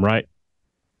situation for them, right?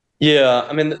 Yeah,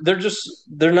 I mean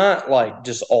they're not like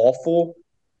just awful,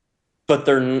 but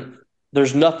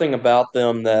there's nothing about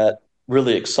them that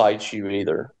really excites you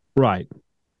either. Right.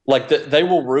 Like they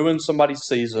will ruin somebody's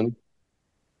season,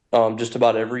 just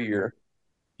about every year.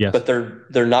 Yes. But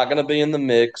they're not going to be in the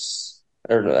mix,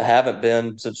 or haven't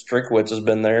been since Drinkwitz has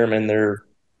been there. I mean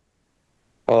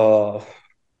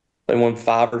they won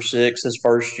 5 or 6 his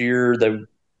first year.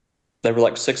 They were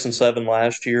like 6 and 7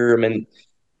 last year. I mean,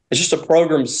 it's just a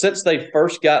program since they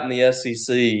first got in the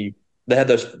SEC. They had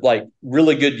those like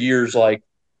really good years, like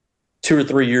 2 or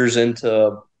 3 years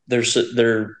into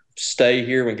their stay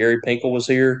here when Gary Pinkel was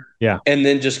here. Yeah, and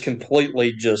then just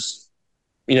completely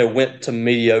went to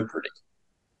mediocrity.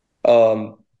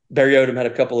 Barry Odom had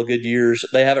a couple of good years.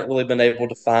 They haven't really been able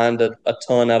to find a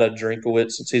ton out of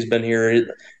Drinkowitz since he's been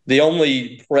here. The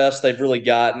only press they've really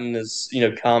gotten is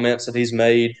comments that he's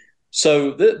made.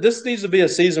 So this needs to be a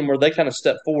season where they kind of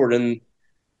step forward. And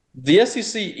the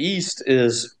SEC East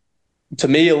is, to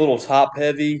me, a little top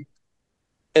heavy,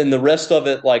 and the rest of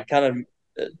it, like kind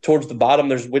of towards the bottom,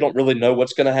 we don't really know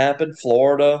what's going to happen.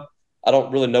 Florida, I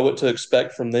don't really know what to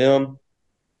expect from them.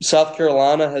 South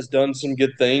Carolina has done some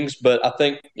good things, but I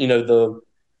think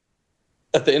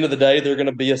at the end of the day, they're going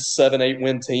to be a 7-8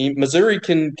 win team. Missouri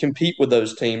can compete with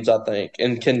those teams, I think,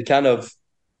 and can kind of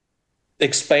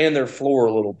expand their floor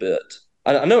a little bit.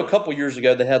 I know a couple years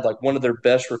ago they had like one of their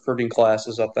best recruiting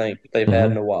classes, I think, they've had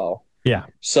in a while. Yeah.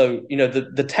 So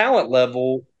the talent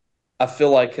level, I feel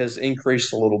like, has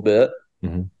increased a little bit,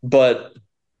 but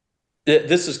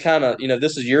this is kind of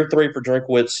this is year 3 for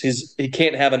Drinkwitz. He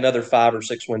can't have another 5 or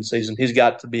 6 win season. He's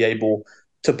got to be able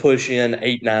to push in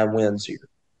 8-9 wins here.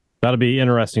 That'll be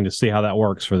interesting to see how that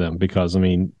works for them, because I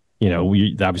mean,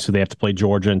 obviously they have to play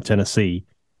Georgia and Tennessee,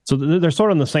 so they're sort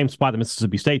of in the same spot that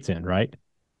Mississippi State's in, right?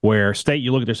 Where State,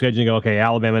 you look at their schedule and go, okay,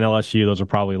 Alabama and LSU, those are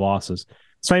probably losses.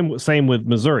 Same with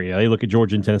Missouri. They look at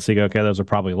Georgia and Tennessee, go, okay, those are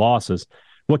probably losses.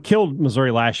 What killed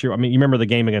Missouri last year? I mean, you remember the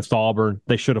game against Auburn?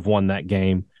 They should have won that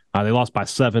game. They lost by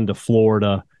 7 to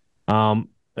Florida.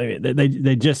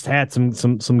 They just had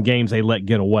some games they let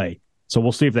get away. So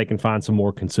we'll see if they can find some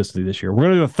more consistency this year. We're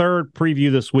going to do a third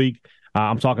preview this week.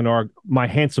 I'm talking to my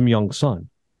handsome young son,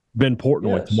 Ben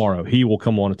Portnoy, tomorrow. He will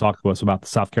come on and talk to us about the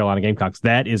South Carolina Gamecocks.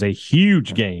 That is a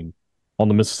huge game on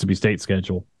the Mississippi State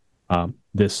schedule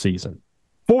this season.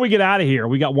 Before we get out of here,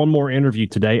 we got one more interview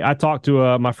today. I talked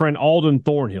to my friend Alden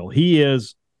Thornhill. He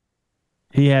has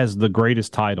the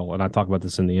greatest title, and I talk about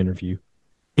this in the interview.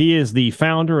 He is the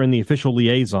founder and the official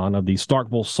liaison of the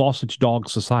Starkville Sausage Dog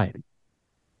Society.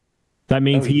 That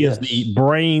means he is the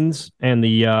brains and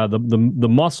the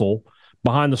muscle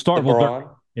behind the Starkville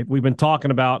Derby. We've been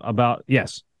talking about the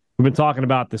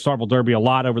Starkville Derby a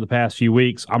lot over the past few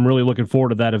weeks. I'm really looking forward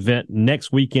to that event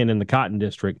next weekend in the Cotton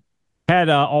District. Had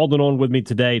Alden on with me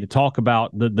today to talk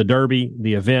about the Derby,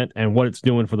 the event, and what it's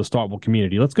doing for the Starkville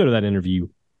community. Let's go to that interview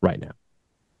right now.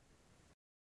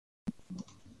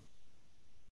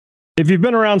 If you've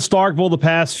been around Starkville the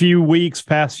past few weeks,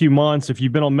 past few months, if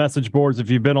you've been on message boards, if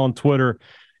you've been on Twitter,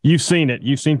 you've seen it.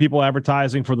 You've seen people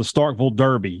advertising for the Starkville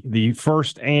Derby, the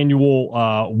first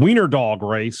annual wiener dog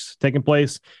race taking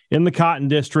place in the Cotton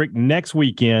District next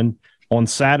weekend on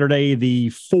Saturday the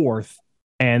 4th.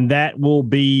 And that will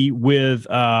be with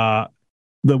the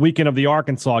weekend of the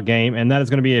Arkansas game. And that is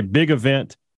going to be a big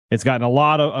event. It's gotten a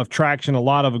lot of traction, a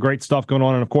lot of great stuff going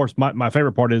on. And, of course, my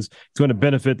favorite part is it's going to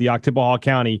benefit the Oktibbeha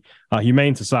County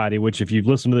Humane Society, which, if you've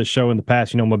listened to this show in the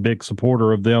past, I'm a big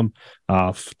supporter of them.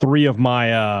 3 of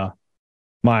my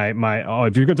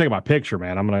if you're going to take my picture,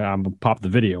 man, I'm going to pop the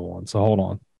video on. So hold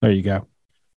on. There you go.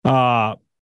 I'm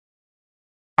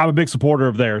a big supporter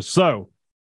of theirs. So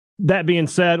that being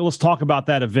said, let's talk about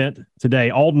that event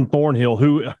today. Alden Thornhill,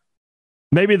 who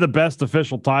maybe the best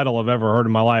official title I've ever heard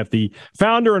in my life, the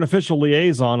founder and official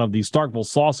liaison of the Starkville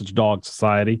Sausage Dog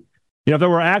Society. If there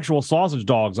were actual sausage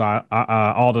dogs,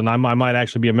 Alden, I might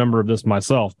actually be a member of this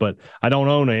myself, but I don't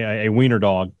own a wiener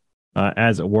dog,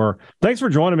 as it were. Thanks for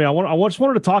joining me. I just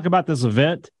wanted to talk about this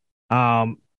event.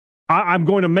 I'm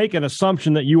going to make an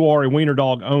assumption that you are a wiener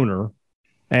dog owner,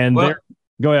 and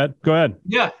Go ahead.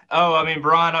 Yeah. Oh, I mean,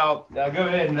 Brian, I'll go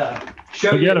ahead and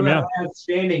show you Get him, who yeah. I have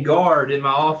standing guard in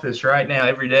my office right now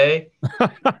every day.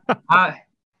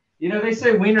 They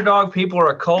say wiener dog people are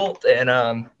a cult, and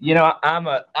I'm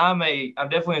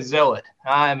definitely a zealot.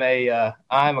 I'm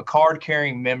a card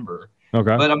carrying member.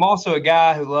 Okay. But I'm also a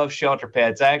guy who loves shelter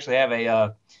pets. I actually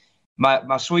have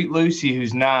my sweet Lucy,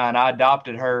 who's 9. I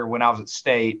adopted her when I was at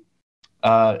state,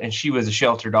 and she was a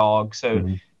shelter dog. So,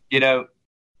 the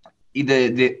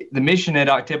mission at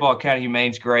Oktibbeha County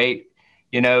Humane is great.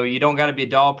 You don't got to be a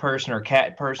dog person or a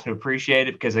cat person to appreciate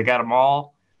it because they got them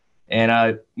all.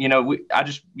 And when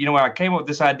I came up with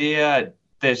this idea,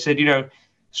 they said,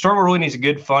 Starkville really needs a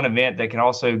good, fun event that can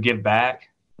also give back.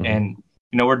 Mm-hmm.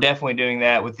 And we're definitely doing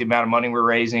that with the amount of money we're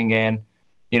raising, and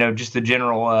just the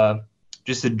general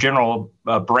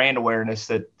brand awareness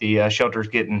that the shelter's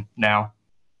getting now.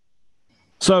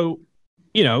 So,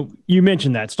 you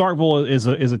mentioned that Starkville is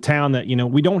a town that,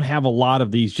 we don't have a lot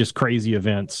of these just crazy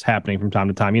events happening from time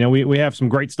to time. We have some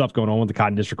great stuff going on with the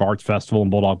Cotton District Arts Festival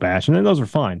and Bulldog Bash, and then those are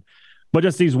fine. But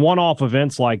just these one-off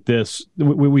events like this,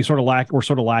 we're sort of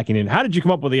lacking in. How did you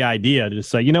come up with the idea to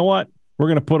say, you know what, we're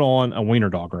going to put on a wiener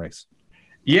dog race?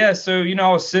 Yeah, so I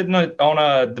was sitting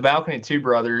on the balcony at Two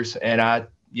Brothers, and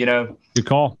good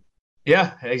call.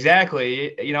 Yeah,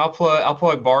 exactly. I'll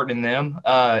plug Barton and them.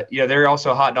 They're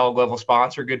also a hot dog level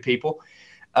sponsor, good people.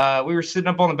 We were sitting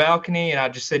up on the balcony, and I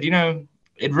just said,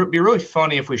 it'd be really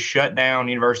funny if we shut down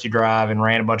University Drive and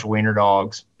ran a bunch of wiener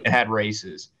dogs and had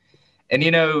races. And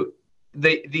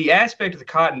the aspect of the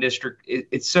Cotton District,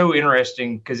 it's so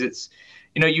interesting because it's,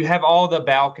 you have all the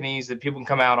balconies that people can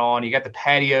come out on. You got the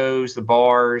patios, the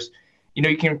bars.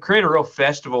 You can create a real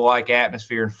festival-like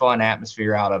atmosphere and fun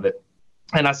atmosphere out of it.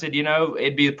 And I said,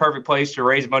 it'd be the perfect place to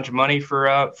raise a bunch of money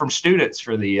from students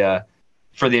for the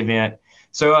event.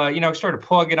 So, I started to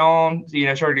plug it on.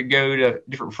 Started to go to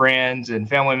different friends and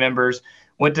family members.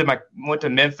 Went to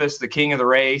Memphis, the king of the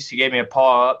race. He gave me a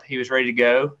paw up. He was ready to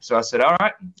go. So I said, all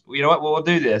right, you know what? Well, we'll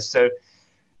do this. So,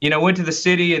 went to the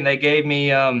city, and they gave me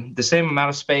the same amount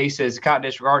of space as the Cotton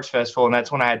District Arts Festival, and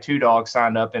that's when I had 2 dogs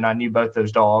signed up, and I knew both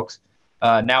those dogs.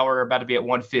 Now we're about to be at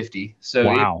 150. So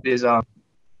wow. It is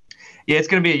it's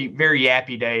going to be a very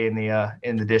yappy day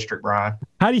in the district, Brian.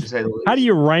 How do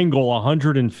you wrangle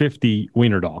 150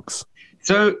 wiener dogs?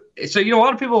 So a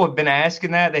lot of people have been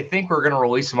asking that. They think we're going to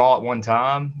release them all at one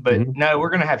time, but no,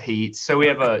 we're going to have heats. So we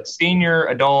have a senior,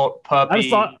 adult, puppy. I just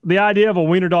thought the idea of a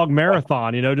wiener dog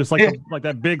marathon, just like like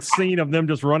that big scene of them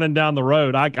just running down the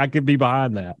road. I could be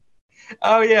behind that.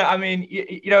 Oh yeah, I mean,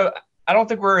 I don't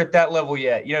think we're at that level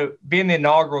yet. Being the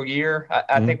inaugural year,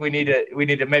 I think we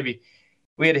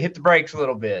had to hit the brakes a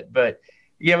little bit. But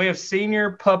yeah, we have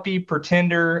senior, puppy,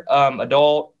 pretender,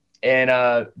 adult. And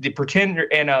the pretender,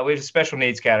 and we have a special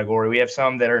needs category. We have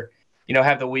some that are,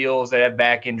 have the wheels, that have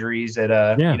back injuries, that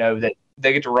that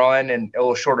they get to run and a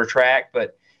little shorter track.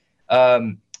 But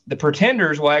the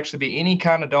pretenders will actually be any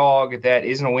kind of dog that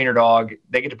isn't a wiener dog.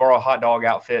 They get to borrow a hot dog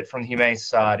outfit from the Humane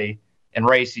Society and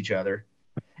race each other.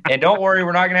 And don't worry,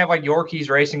 we're not going to have like Yorkies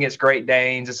racing against Great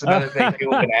Danes. It's another thing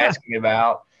people have been asking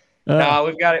about. No,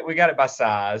 we got it by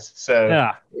size. So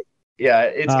yeah,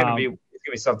 it's going to be. It's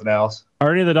gonna be something else.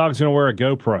 Are any of the dogs going to wear a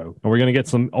GoPro? Are we going to get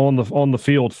some on the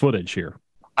field footage here?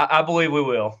 I believe we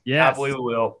will. Yeah, I believe we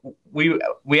will.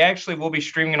 We actually will be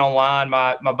streaming it online.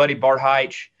 My buddy Bart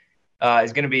Heitch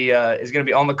is going to be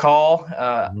on the call.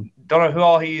 Don't know who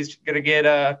all he's going to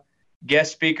get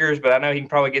guest speakers, but I know he can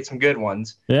probably get some good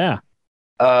ones. Yeah.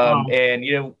 And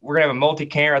we're gonna have a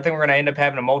multi-camera. I think we're gonna end up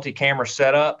having a multi-camera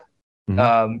setup.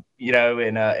 And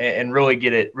really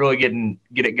get it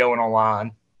going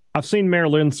online. I've seen Mayor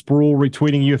Lynn Spruill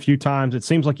retweeting you a few times. It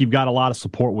seems like you've got a lot of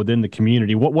support within the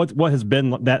community. What has been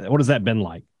that? What has that been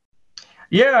like?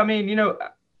 Yeah, I mean,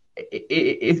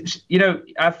 it's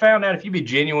I found out if you be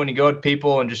genuine, you go to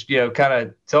people and just kind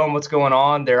of tell them what's going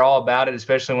on, they're all about it.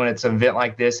 Especially when it's an event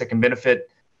like this that can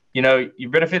benefit. You're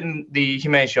benefiting the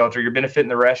humane shelter, you're benefiting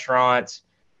the restaurants.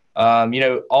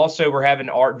 Also we're having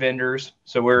art vendors,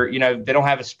 so we're they don't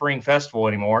have a spring festival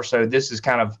anymore, so this is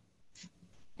kind of.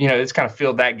 It's kind of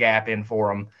filled that gap in for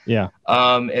them. Yeah.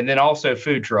 And then also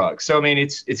food trucks. So, I mean,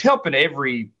 it's helping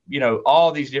every,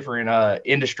 all these different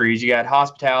industries. You got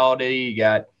hospitality, you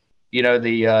got,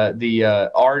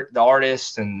 the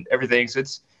artists and everything. So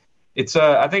it's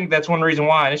I think that's one reason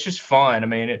why. And it's just fun. I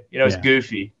mean, it's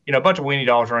goofy. A bunch of weenie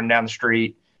dogs running down the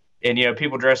street and,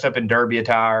 people dressed up in derby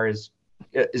attire is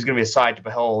going to be a sight to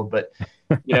behold. But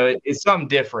it's something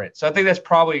different. So I think that's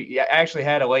probably. I actually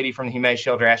had a lady from the Humane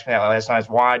Shelter ask me that last night.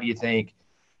 Why do you think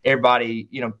everybody,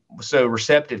 was so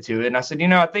receptive to it? And I said,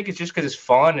 I think it's just because it's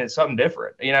fun and it's something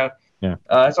different. Yeah.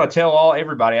 That's what I tell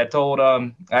everybody. I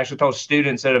actually told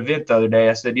students at an event the other day,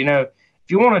 I said, if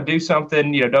you want to do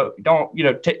something,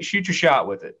 don't shoot your shot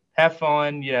with it. Have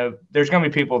fun. There's going to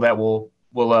be people that will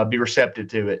be receptive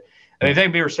to it. I mean, if they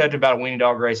can be receptive about a weenie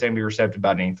dog race, they can be receptive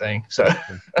about anything. So,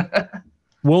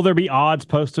 will there be odds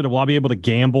posted? Will I be able to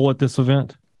gamble at this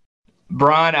event?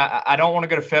 Brian, I don't want to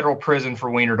go to federal prison for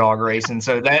wiener dog racing,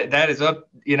 so that is up.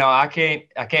 I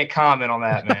can't comment on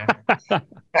that, man.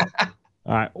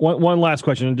 All right, one last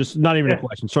question, just not even a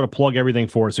question. Sort of plug everything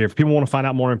for us here. If people want to find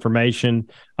out more information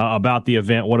about the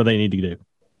event, what do they need to do?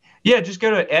 Yeah, just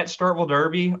go to @Starkville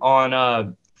Derby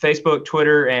on Facebook,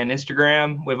 Twitter, and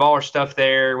Instagram. We have all our stuff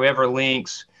there. We have our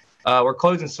links. We're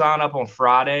closing sign up on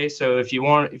Friday, so if you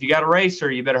got a racer,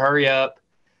 you better hurry up.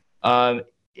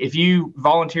 If you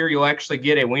volunteer, you'll actually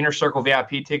get a Wiener Circle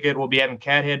VIP ticket. We'll be having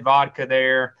Cathead vodka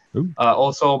there,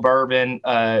 Old Soul bourbon.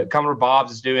 Commodore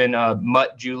Bob's is doing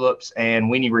mutt juleps and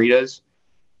weenie Ritas.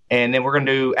 And then we're going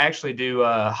to do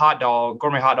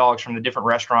gourmet hot dogs from the different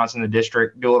restaurants in the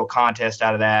district, do a little contest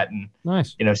out of that and,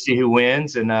 nice. See who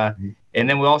wins. And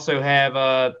then we also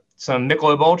have some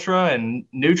Michelob Ultra and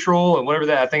Neutral and whatever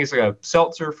that. I think it's like a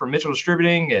seltzer from Mitchell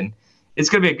Distributing, and it's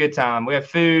going to be a good time. We have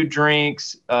food,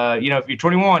 drinks. If you're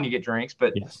 21, you get drinks,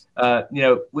 but yes.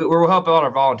 We'll help out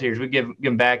our volunteers. We give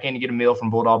them back and you get a meal from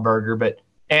Bulldog Burger,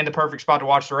 and the perfect spot to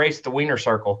watch the race, the Wiener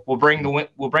Circle. We'll bring the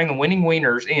winning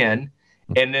wieners in,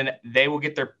 and then they will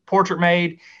get their portrait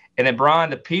made. And then Brian,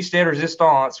 the piece de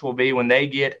resistance will be when they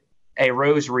get a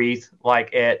rose wreath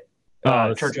like at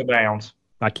Churchill Downs.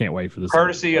 I can't wait for this.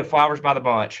 Courtesy of Flowers by the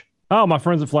Bunch. Oh, my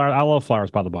friends at Flowers. I love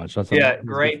Flowers by the Bunch. That's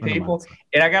great people.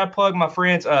 And I got to plug my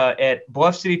friends at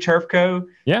Bluff City Turf Co.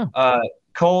 Yeah.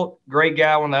 Colt, great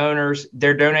guy, one of the owners.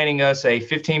 They're donating us a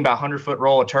 15 by 100-foot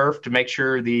roll of turf to make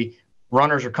sure the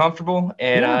runners are comfortable,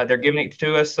 and they're giving it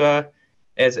to us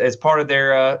as part of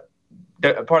their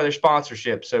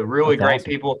sponsorship. So really That's great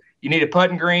awesome. people. You need a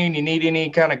putting green, you need any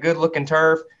kind of good-looking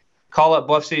turf, call up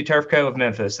Bluff City Turf Co. of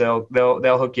Memphis. They'll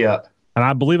hook you up. And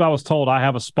I believe I was told I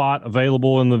have a spot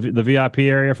available in the VIP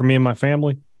area for me and my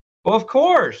family. Well, of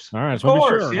course. All right, of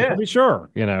course, yeah. Be sure.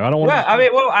 I don't want. Yeah, I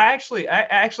mean, well, I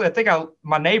think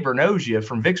my neighbor knows you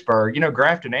from Vicksburg.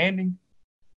 Grafton Anding.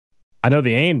 I know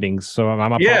the Andings, so I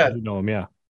probably know him. Yeah.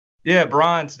 Yeah,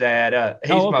 Brian's dad.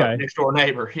 He's my next door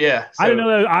neighbor. Yeah. So. I didn't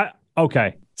know that.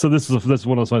 Okay, so this is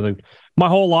one of those things. My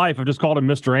whole life, I've just called him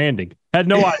Mr. Anding. Had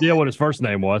no idea what his first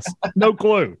name was. No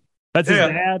clue. That's his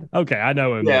dad. Okay, I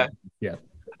know him. Yeah. Yeah.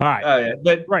 All right. Oh yeah,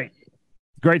 but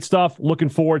great stuff. Looking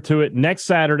forward to it. Next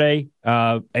Saturday,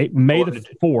 May the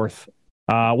 4th.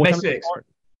 What May time 6th.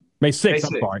 May 6th.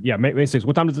 I'm sorry. Yeah, May 6th.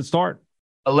 What time does it start?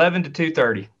 11 to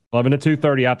 2:30. 11 to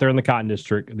 2:30 out there in the Cotton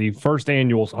District. The first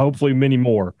annuals, hopefully many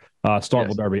more,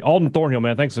 Starkville Derby. Alden Thornhill,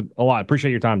 man, thanks a lot.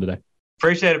 Appreciate your time today.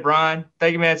 Appreciate it, Brian.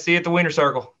 Thank you, man. See you at the Wiener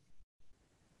Circle.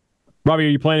 Robbie, are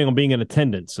you planning on being in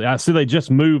attendance? I see they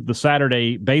just moved the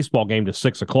Saturday baseball game to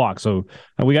 6:00, so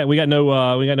we got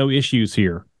no issues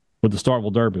here with the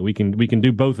Starkville Derby. We can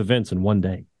do both events in one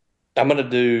day. I'm going to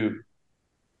do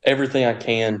everything I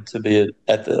can to be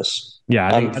at this.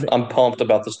 Yeah, I'm pumped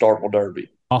about the Starkville Derby.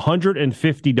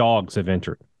 150 dogs have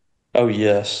entered. Oh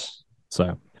yes.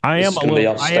 So I am a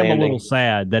little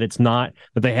sad that it's not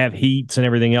that they have heats and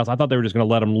everything else. I thought they were just going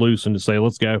to let them loose and just say,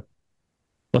 let's go.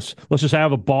 Let's just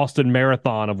have a Boston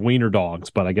Marathon of wiener dogs,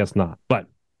 but I guess not. But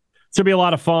it's going to be a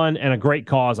lot of fun and a great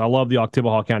cause. I love the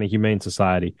Oktibbeha County Humane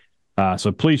Society.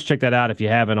 So please check that out if you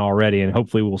haven't already, and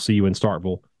hopefully we'll see you in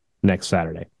Starkville next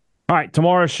Saturday. All right,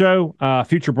 tomorrow's show,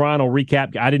 Future Brian will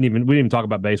recap. We didn't even talk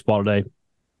about baseball today.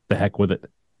 The heck with it.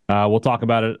 We'll talk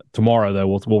about it tomorrow, though.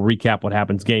 We'll recap what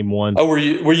happens game one. Oh, were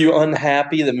you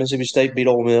unhappy that Mississippi State beat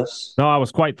Ole Miss? No, I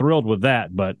was quite thrilled with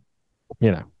that, but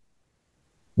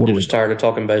You're just tired of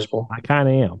talking baseball? I kind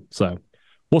of am. So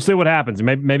we'll see what happens.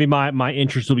 Maybe my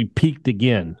interest will be piqued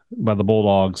again by the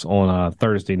Bulldogs on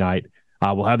Thursday night.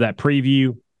 We'll have that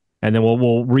preview, and then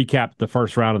we'll recap the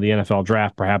first round of the NFL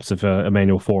draft, perhaps if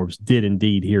Emmanuel Forbes did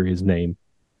indeed hear his name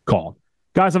called.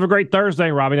 Guys, have a great Thursday.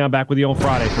 Robbie and I'm back with you on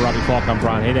Friday. For Robbie Falk, I'm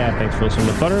Brian Haydad. Thanks for listening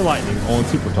to Thunder and Lightning on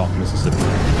Super Talk Mississippi.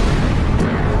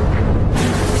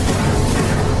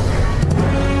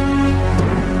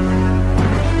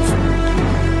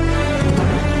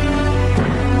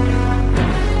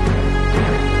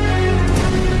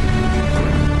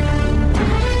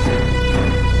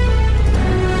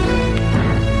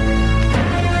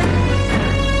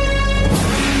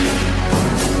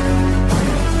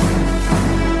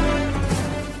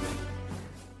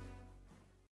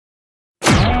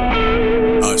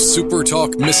 Super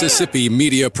Talk Mississippi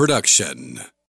Media Production.